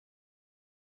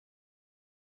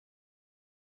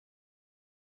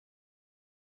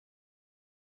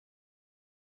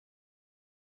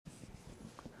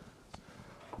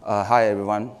Hi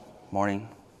everyone, morning.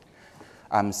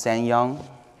 I'm San Yang.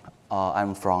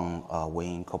 I'm from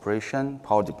Wiwynn Corporation,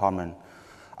 Power Department.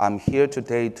 I'm here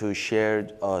today to share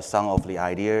some of the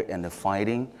idea and the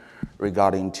finding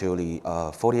regarding to the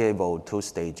 48-volt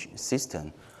two-stage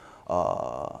system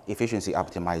efficiency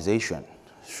optimization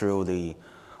through the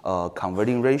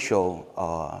converting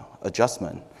ratio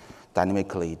adjustment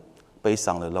dynamically based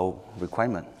on the load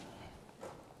requirement.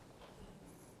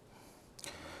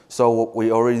 So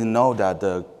we already know that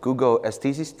the Google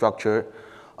STC structure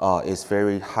is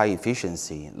very high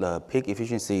efficiency. The peak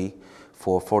efficiency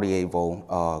for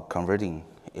 48-volt converting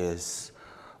is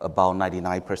about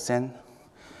 99%.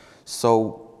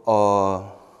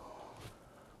 So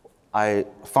I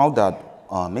found that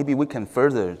maybe we can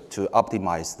further to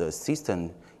optimize the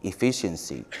system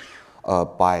efficiency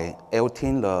by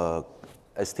altering the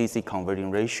STC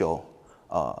converting ratio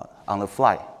on the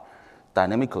fly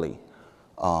dynamically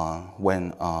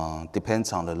when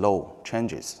depends on the load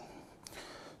changes.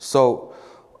 So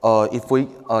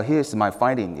here's my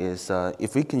finding is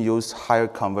if we can use higher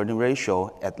converting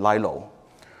ratio at light load,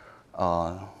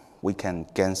 we can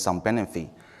gain some benefit,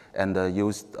 and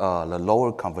use the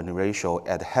lower converting ratio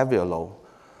at heavier load,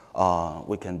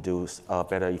 we can do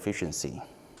better efficiency.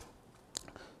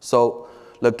 So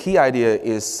the key idea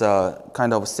is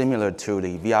kind of similar to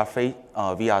the VR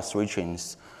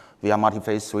switchings, VR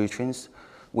multi-phase switchings.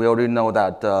 We already know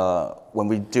that when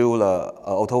we do the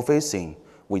auto-phasing,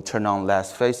 we turn on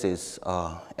less phases,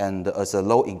 and as the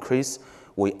load increase,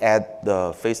 we add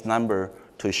the phase number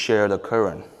to share the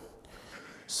current.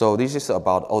 So this is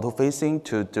about auto-phasing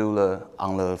to do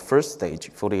on the first stage,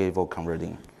 48-volt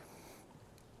converting.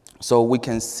 So we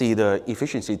can see the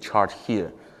efficiency chart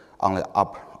here on the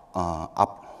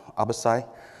upper side.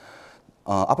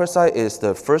 Upper side is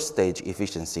the first stage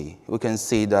efficiency. We can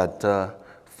see that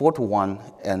 4:1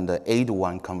 and the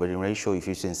 8:1 converting ratio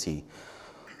efficiency.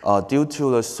 Due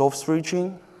to the soft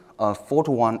switching,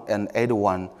 4:1 and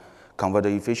 8:1 converter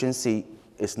efficiency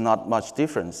is not much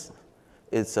difference.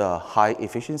 It's a high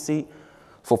efficiency.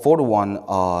 For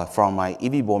 4:1, from my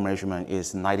EV board measurement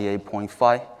is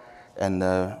 98.5, and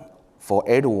for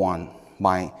 8:1,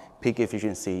 my peak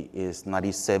efficiency is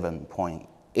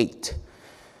 97.8.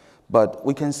 But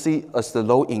we can see as the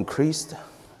load increased,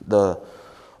 the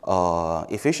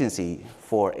efficiency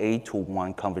for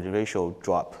 8:1 converting ratio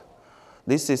drop.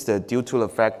 This is due to the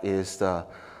fact is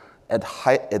at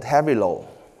heavy load,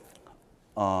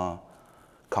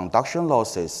 conduction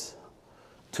losses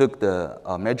took the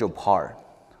major part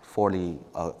for the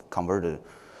converter.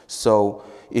 So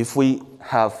if we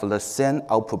have the same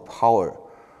output power,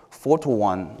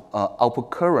 4:1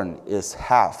 output current is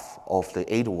half of the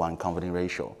 8:1 converting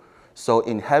ratio. So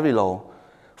in heavy load,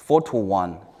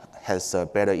 4:1 has a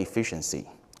better efficiency.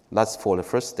 That's for the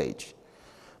first stage.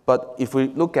 But if we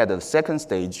look at the second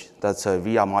stage, that's a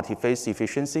VR multi-phase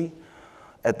efficiency.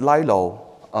 At light load,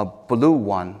 blue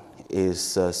one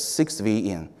is 6 V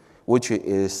in, which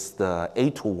is the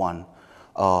 8:1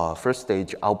 first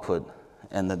stage output,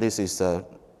 and this is the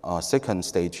second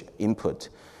stage input.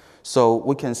 So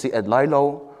we can see at light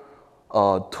load,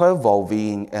 12-volt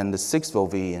V in and the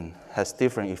 6-volt V in has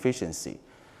different efficiency.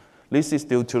 This is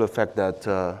due to the fact that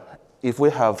if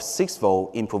we have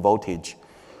 6-volt input voltage,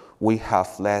 we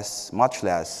have much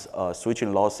less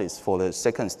switching losses for the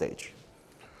second stage.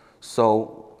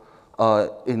 So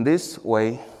in this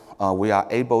way, we are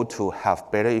able to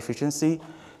have better efficiency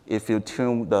if you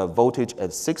tune the voltage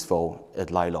at 6-volt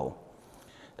at light load.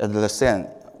 At the same,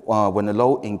 when the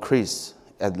load increase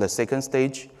at the second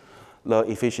stage, the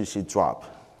efficiency drop.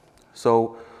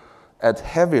 So at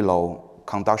heavy load,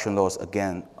 conduction loss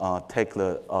again take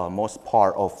the most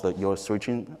part of your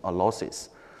switching losses.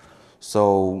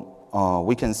 So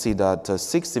we can see that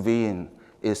 6 V in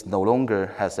is no longer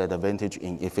has an advantage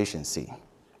in efficiency.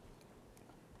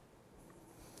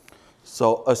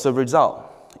 So as a result,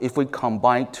 if we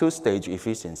combine two-stage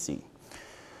efficiency,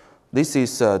 this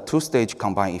is a two-stage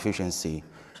combined efficiency,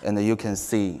 and you can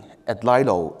see at light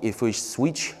load, if we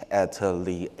switch at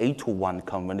the 8:1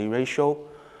 converting ratio,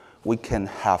 we can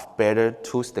have better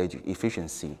two-stage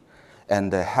efficiency.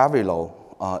 And the heavy load,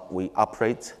 we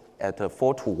operate at a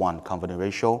 4:1 converting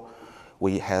ratio,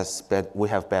 we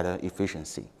have better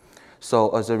efficiency.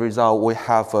 So as a result, we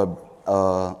have an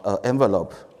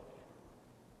envelope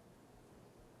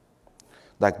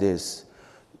like this.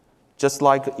 Just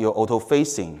like your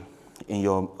auto-phasing in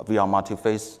your VR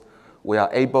multi-phase, we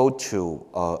are able to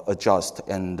adjust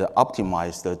and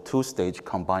optimize the two-stage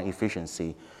combined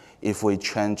efficiency if we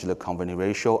change the converting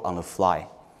ratio on the fly.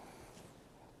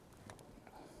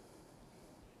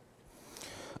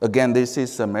 Again, this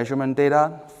is measurement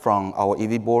data from our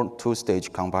EV board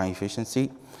two-stage combined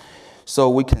efficiency. So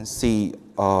we can see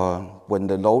when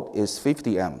the load is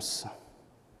 50 amps,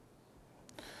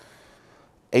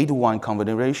 8-to-1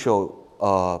 converting ratio,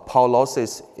 power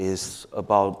losses is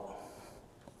about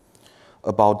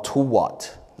 2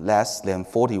 watt, less than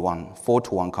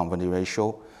 4-to-1 converting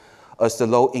ratio. As the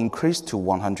load increased to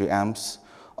 100 amps,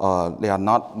 there are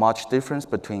not much difference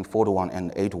between 4-to-1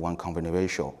 and 8-to-1 converting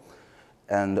ratio.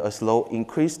 And as load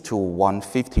increased to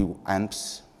 150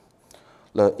 amps,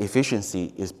 the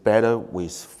efficiency is better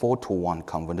with 4-to-1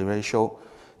 converting ratio.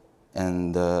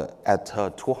 And at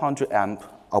 200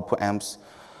 output amps,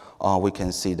 we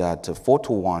can see that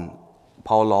 4-to-1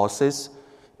 power losses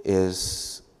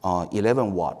is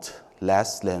 11 watt,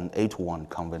 less than 8-to-1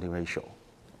 converting ratio.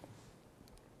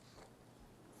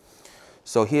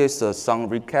 So here's some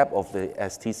recap of the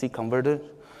STC converter.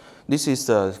 This is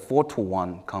a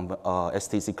 4-to-1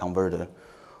 STC converter.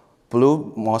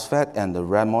 Blue MOSFET and the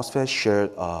red MOSFET share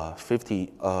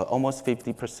almost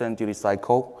 50% duty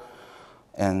cycle.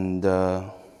 And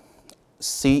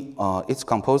it's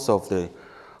composed of the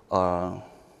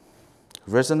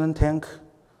resonant tank,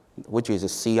 which is a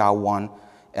CR1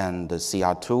 and the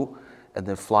CR2, and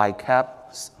the fly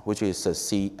cap, which is a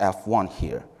CF1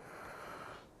 here.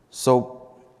 So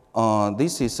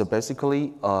this is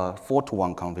basically a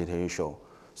 4-to-1 converting ratio.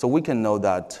 So we can know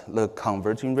that the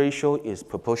converting ratio is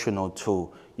proportional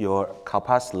to your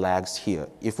capacitor legs here.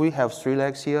 If we have 3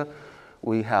 legs here,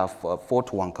 we have a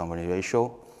 4-to-1 converting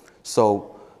ratio.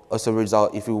 So as a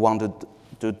result, if we want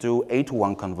to do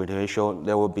 8-to-1 converting ratio,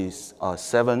 there will be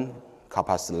 7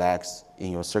 capacitor legs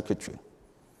in your circuitry.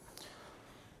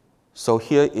 So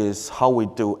here is how we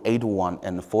do 8-to-1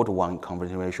 and 4-to-1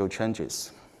 converting ratio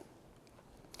changes.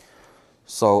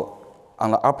 So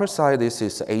on the upper side, this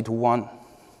is 8-to-1.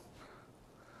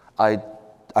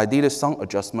 I did some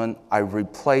adjustment. I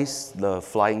replaced the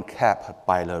flying cap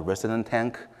by the resonant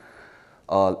tank.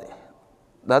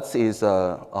 That is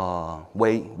a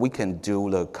way we can do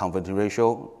the converting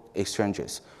ratio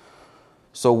exchanges.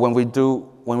 So when we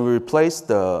replace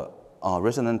the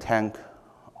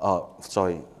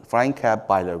flying cap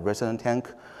by the resonant tank,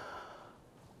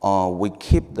 we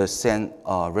keep the same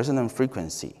resonant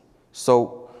frequency.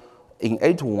 So in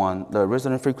 8-to-1, the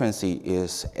resonant frequency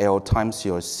is L times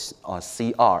your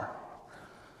CR,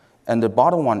 and the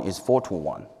bottom one is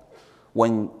 4-to-1.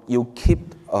 When you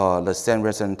keep the same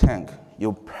resonant tank,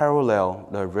 you parallel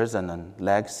the resonant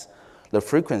legs, the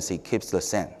frequency keeps the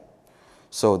same.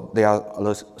 So the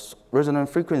resonant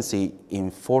frequency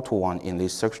in 4-to-1 in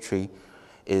this circuitry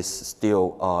is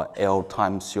still L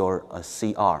times your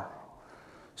CR.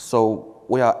 So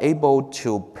we are able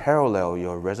to parallel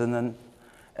your resonant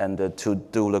and to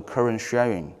do the current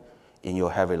sharing in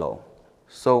your heavy load.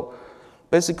 So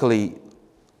basically,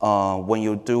 when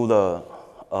you do the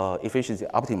efficiency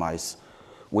optimize,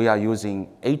 we are using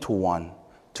 8-to-1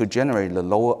 to generate the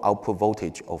lower output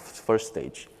voltage of first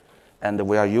stage. And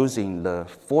we are using the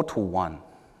 4-to-1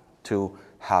 to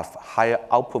have higher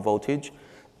output voltage.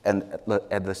 And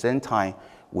at the same time,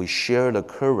 we share the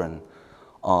current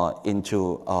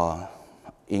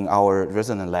in our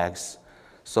resonant legs,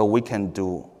 so we can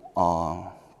do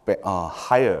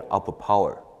higher output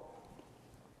power.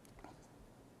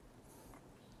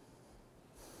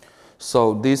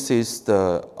 So this is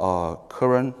the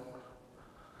current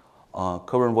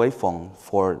waveform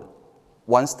for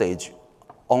one stage,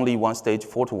 only one stage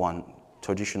 4-to-1,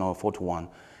 traditional 4-to-1,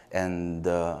 and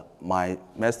my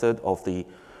method of the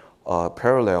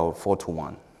parallel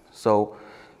 4-to-1. So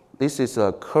this is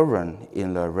a current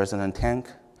in the resonant tank.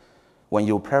 When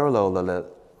you parallel the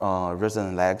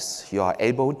resonant legs, you are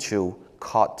able to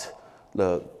cut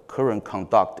the current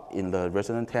conduct in the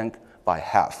resonant tank by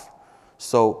half.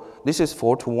 So this is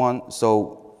 4-to-1,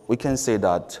 so we can say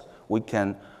that we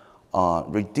can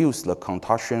reduce the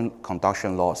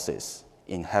conduction losses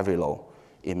in heavy load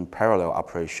in parallel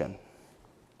operation.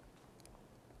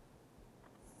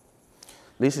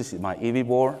 This is my EV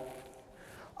board.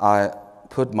 I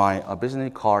put my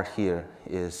business card here.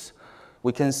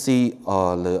 We can see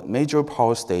the major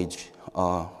power stage,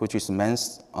 which is main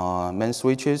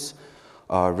switches,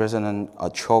 resonant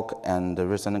choke, and the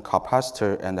resonant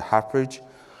capacitor and the half bridge.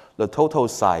 The total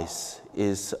size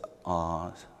is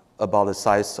about the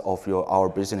size of our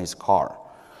business card.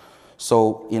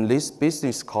 So in this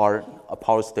business card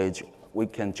power stage, we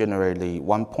can generate the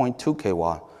 1.2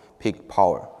 kW peak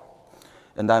power.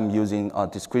 And I'm using a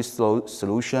discrete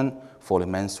solution for the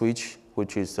main switch,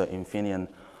 which is Infineon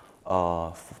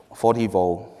 40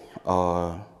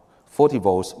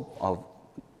 volts of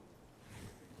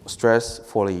stress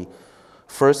for the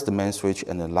first main switch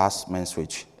and the last main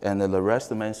switch. And the rest of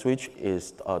the main switch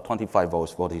is 25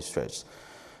 volts voltage stretch.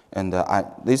 And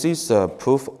this is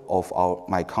proof of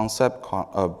my concept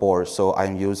board. So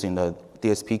I'm using the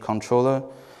DSP controller.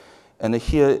 And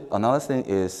here, another thing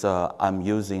is I'm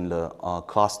using the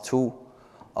class 2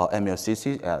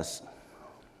 MLCCS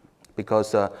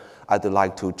because I'd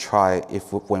like to try if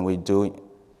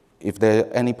there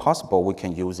any possible, we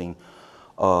can using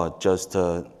just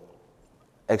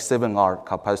X7R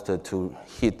capacitor to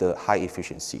hit the high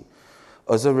efficiency.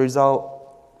 As a result,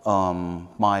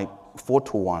 my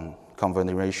 4:1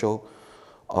 converting ratio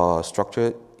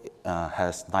structure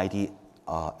has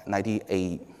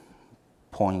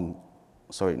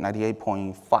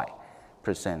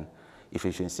 98.5%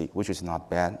 efficiency, which is not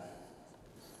bad.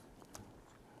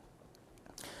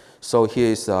 So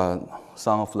here is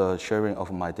some of the sharing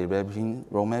of my developing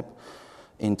roadmap.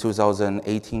 In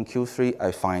 2018 Q3,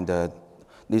 I find that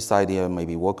this idea may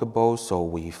be workable, so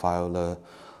we filed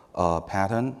a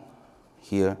patent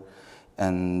here.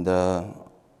 And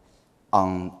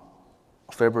on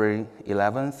February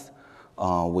 11th,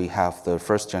 we have the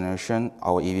first generation,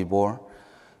 our EV board,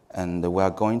 and we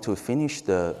are going to finish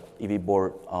the EV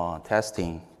board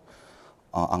testing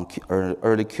on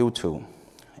early Q2.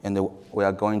 And we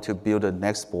are going to build the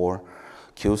next board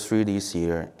Q3 this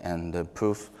year and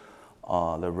prove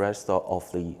the rest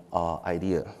of the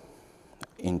idea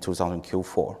in 2000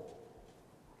 Q4.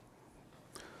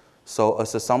 So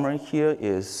as a summary here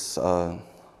is,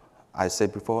 I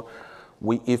said before,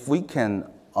 if we can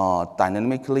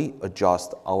dynamically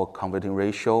adjust our converting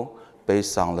ratio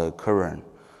based on the current,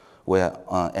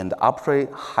 and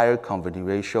operate higher converting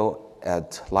ratio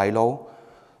at light load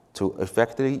to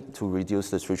effectively reduce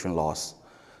the switching loss,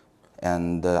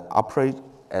 and operate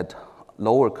at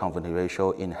lower converting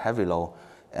ratio in heavy load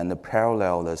and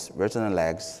parallel the resonant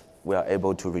legs, we are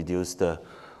able to reduce the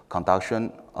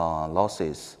conduction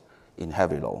losses in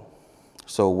heavy load.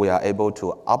 So we are able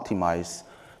to optimize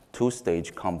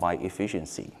two-stage combined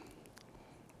efficiency.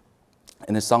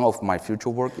 And some of my future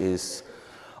work is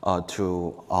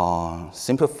to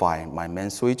simplify my main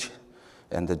switch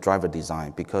and the driver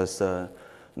design, because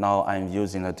now I'm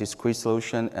using a discrete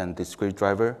solution and discrete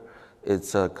driver.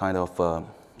 It's a kind of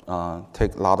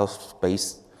take a lot of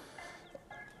space.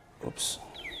 Oops.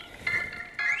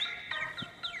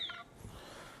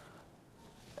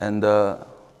 And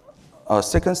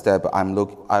second step, I'm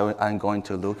going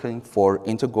to looking for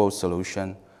integral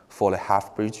solution for the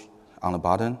half bridge on the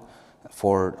bottom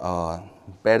for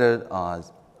better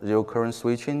zero current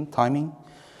switching timing.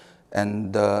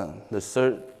 And the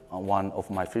third one of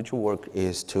my future work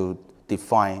is to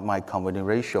define my converting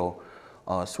ratio,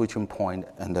 switching point,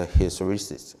 and the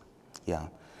hysteresis. Yeah.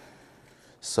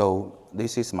 So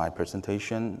this is my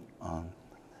presentation.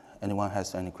 Anyone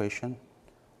has any question?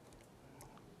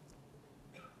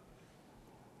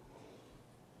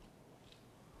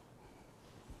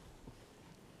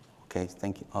 Okay,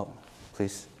 thank you. Oh,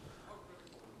 please.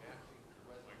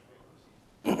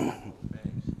 Yeah,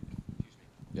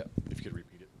 if you could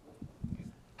repeat it.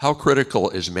 How critical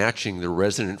is matching the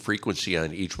resonant frequency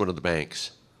on each one of the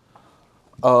banks?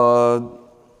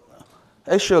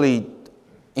 Actually,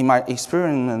 in my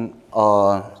experiment,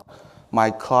 my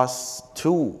class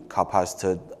 2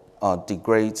 capacitor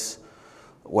degrades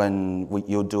when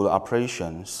you do the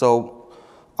operation. So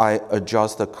I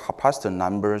adjust the capacitor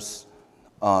numbers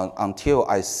until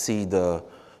I see the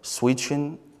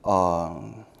switching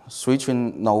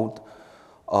node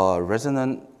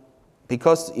resonant.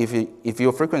 Because if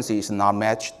your frequency is not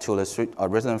matched to the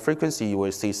resonant frequency, you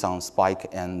will see some spike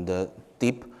and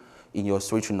dip in your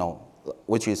switching node,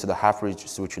 which is the half-bridge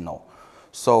switching node.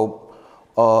 So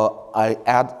I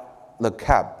add the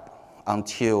cap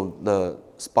until the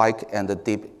spike and the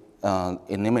dip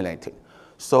eliminated.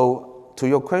 So to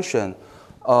your question,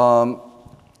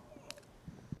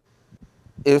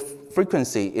 if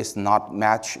frequency is not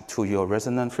matched to your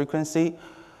resonant frequency,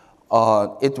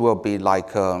 it will be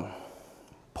like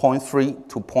 0.3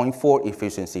 to 0.4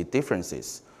 efficiency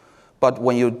differences. But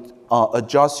when you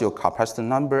adjust your capacitor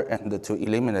number and to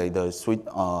eliminate the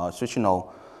switching node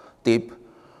dip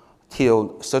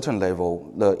till certain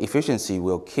level, the efficiency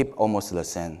will keep almost the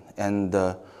same. And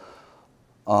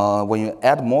when you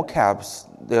add more caps,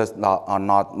 there's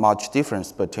not much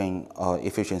difference between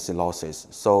efficiency losses.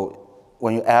 So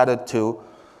when you add it to,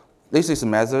 this is a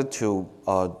method to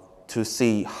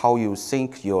see how you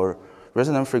sync your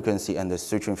resonant frequency and the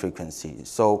switching frequency.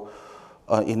 So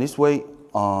in this way,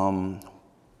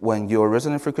 when your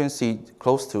resonant frequency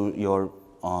close to your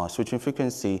switching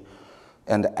frequency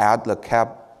and add the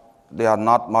cap, there are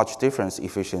not much difference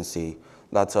efficiency.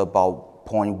 That's about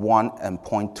 0.1 and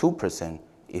 0.2%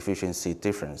 efficiency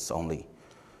difference only.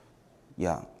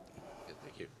 Yeah. Yeah,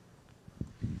 thank you.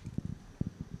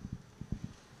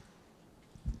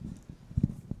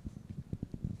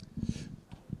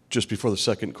 Just before the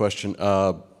second question,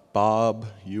 Bob,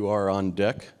 you are on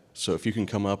deck, so if you can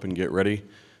come up and get ready,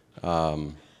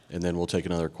 and then we'll take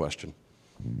another question.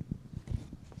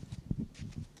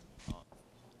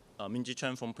 Minji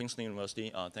Chen from Princeton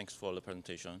University. Thanks for the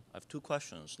presentation. I have two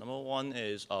questions. Number one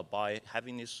is by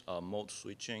having this mode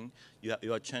switching,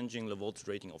 you are changing the voltage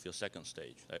rating of your second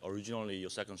stage. Like originally, your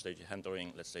second stage is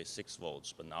handling, let's say, 6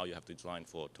 volts, but now you have to design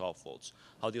for 12 volts.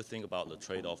 How do you think about the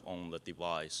trade-off on the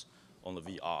device, on the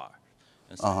VR?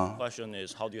 And second question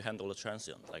is, how do you handle the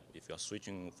transient? Like if you're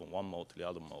switching from one mode to the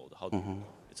other mode, how do you,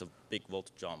 it's a big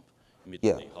voltage jump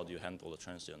immediately. Yeah. How do you handle the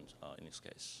transient in this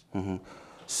case?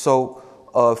 So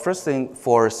first thing,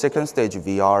 for second stage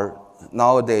VR,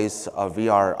 nowadays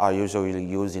VR are usually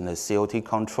using the COT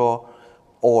control,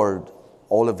 or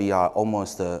all the VR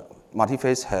almost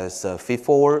multiphase has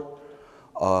feed-forward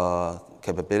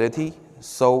capability.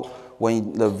 So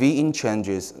when the V-in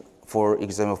changes, for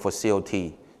example, for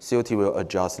COT will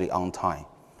adjust the on time.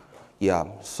 Yeah,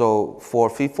 so for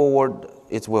feed-forward,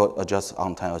 it will adjust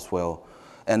on time as well.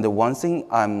 And the one thing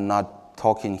I'm not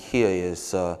talking here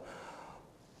is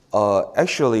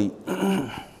actually,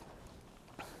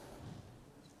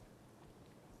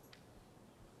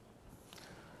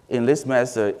 in this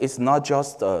method, it's not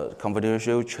just a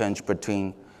confidential change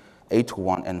between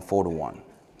 8-to-1 and 4-to-1.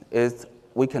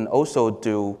 We can also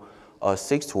do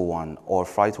 6-to-1 or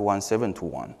 5-to-1,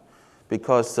 7-to-1,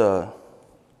 because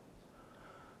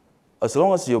as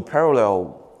long as you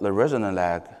parallel the resonant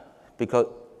lag, because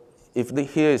if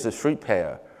here is a 3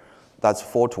 pair, that's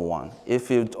 4-to-1. If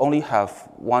you only have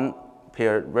one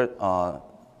pair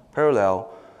parallel,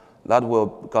 that will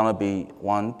gonna be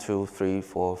 1, 2, 3,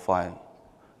 4, 5,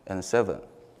 and 7,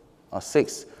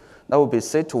 6. That would be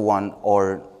 6-to-1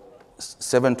 or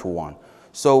 7-to-1.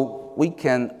 So we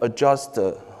can adjust.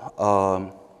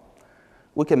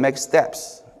 We can make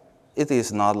steps. It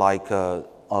is not like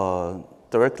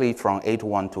directly from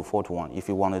 8-to-1 to 4-to-1. If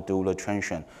you want to do the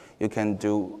transient, you can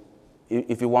do.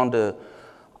 If you want to.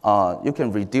 You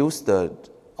can reduce the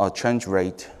change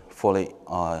rate for the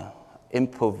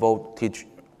input voltage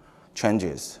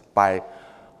changes by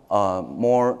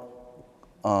more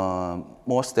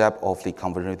step of the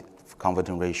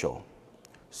converting ratio.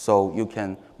 So you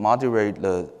can moderate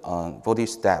the voltage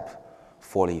step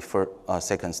for the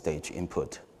second stage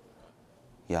input.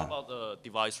 Yeah. How about the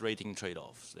device rating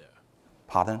trade-offs there?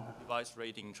 Pardon? Device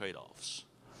rating trade-offs.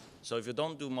 So if you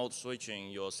don't do mode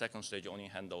switching, your second stage only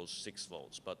handles 6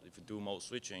 volts. But if you do mode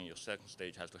switching, your second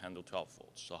stage has to handle 12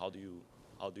 volts. So how do you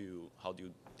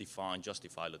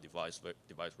justify the device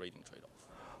rating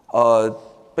trade-off?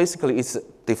 Basically, it's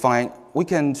defined. We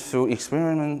can through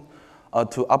experiment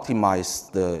to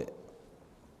optimize the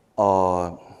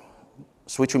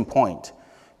switching point,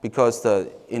 because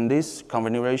in this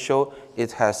converting ratio,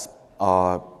 it has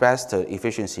best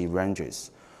efficiency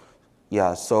ranges.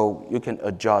 Yeah, so you can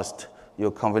adjust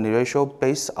your converting ratio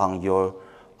based on your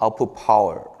output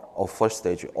power of first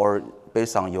stage or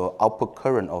based on your output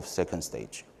current of second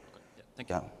stage. Okay. Yeah, thank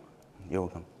you. Yeah, you're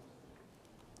welcome.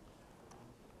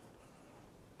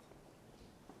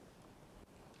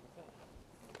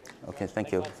 Okay,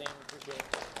 thank you.